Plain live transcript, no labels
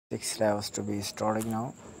6 levels to be starting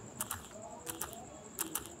now.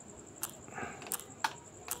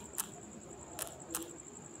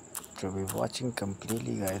 To be watching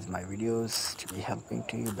completely guys my videos, to be helping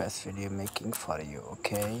to you, best video making for you,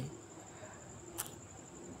 okay?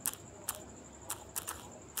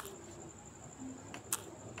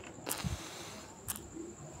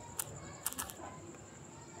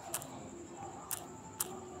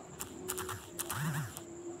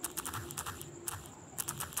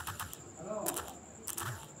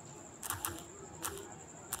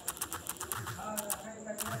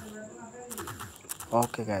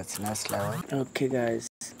 Okay guys, next level. Okay guys,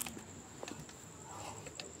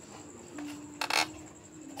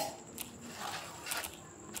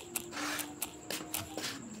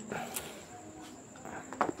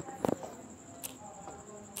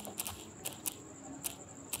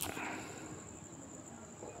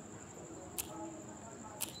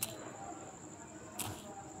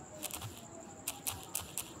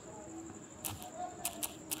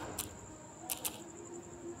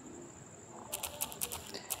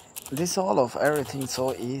 this all of everything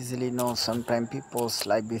so easily. No, sometimes people's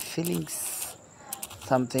like be feeling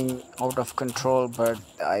something out of control, but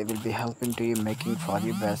I will be helping to you making for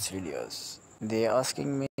you best videos. They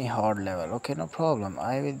asking me hard level. Okay, no problem,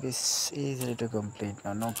 I will be easily to complete.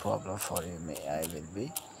 No problem for you. Me, I will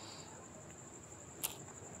be.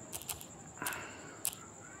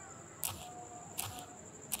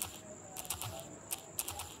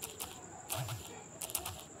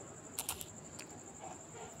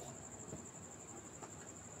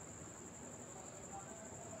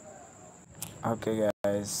 Okay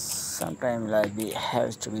guys, sometimes like we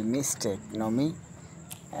have to be mistake, me,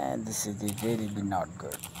 and this is really be not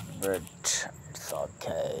good, but it's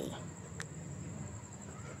okay.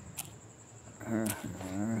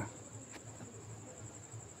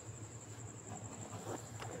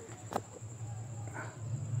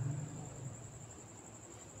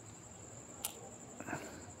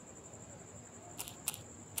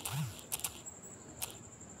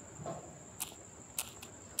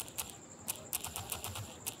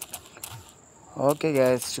 Okay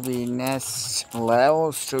guys, to be next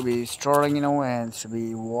levels to be starting, and to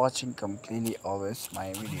be watching completely always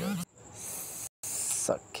my videos.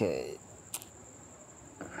 Okay.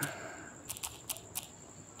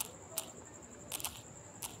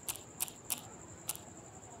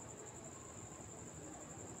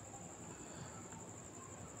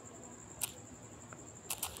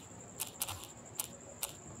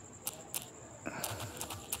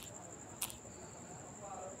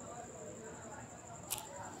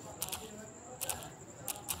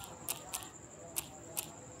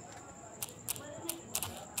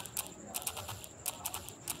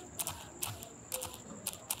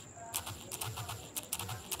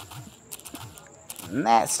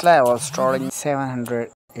 Next level starting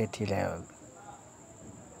 780 level.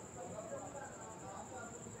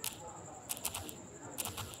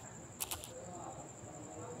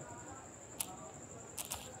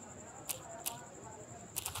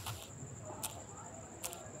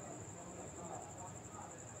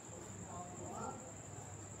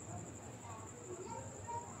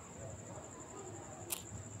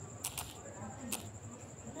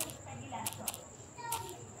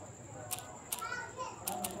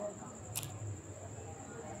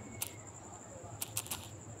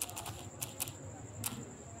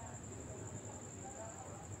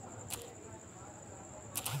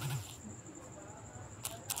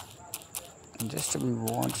 Just to be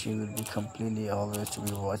watch, you will be completely always to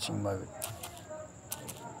be watching my.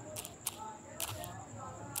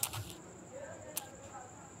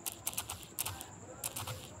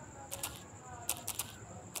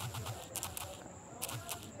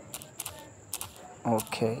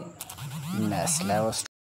 Okay, next level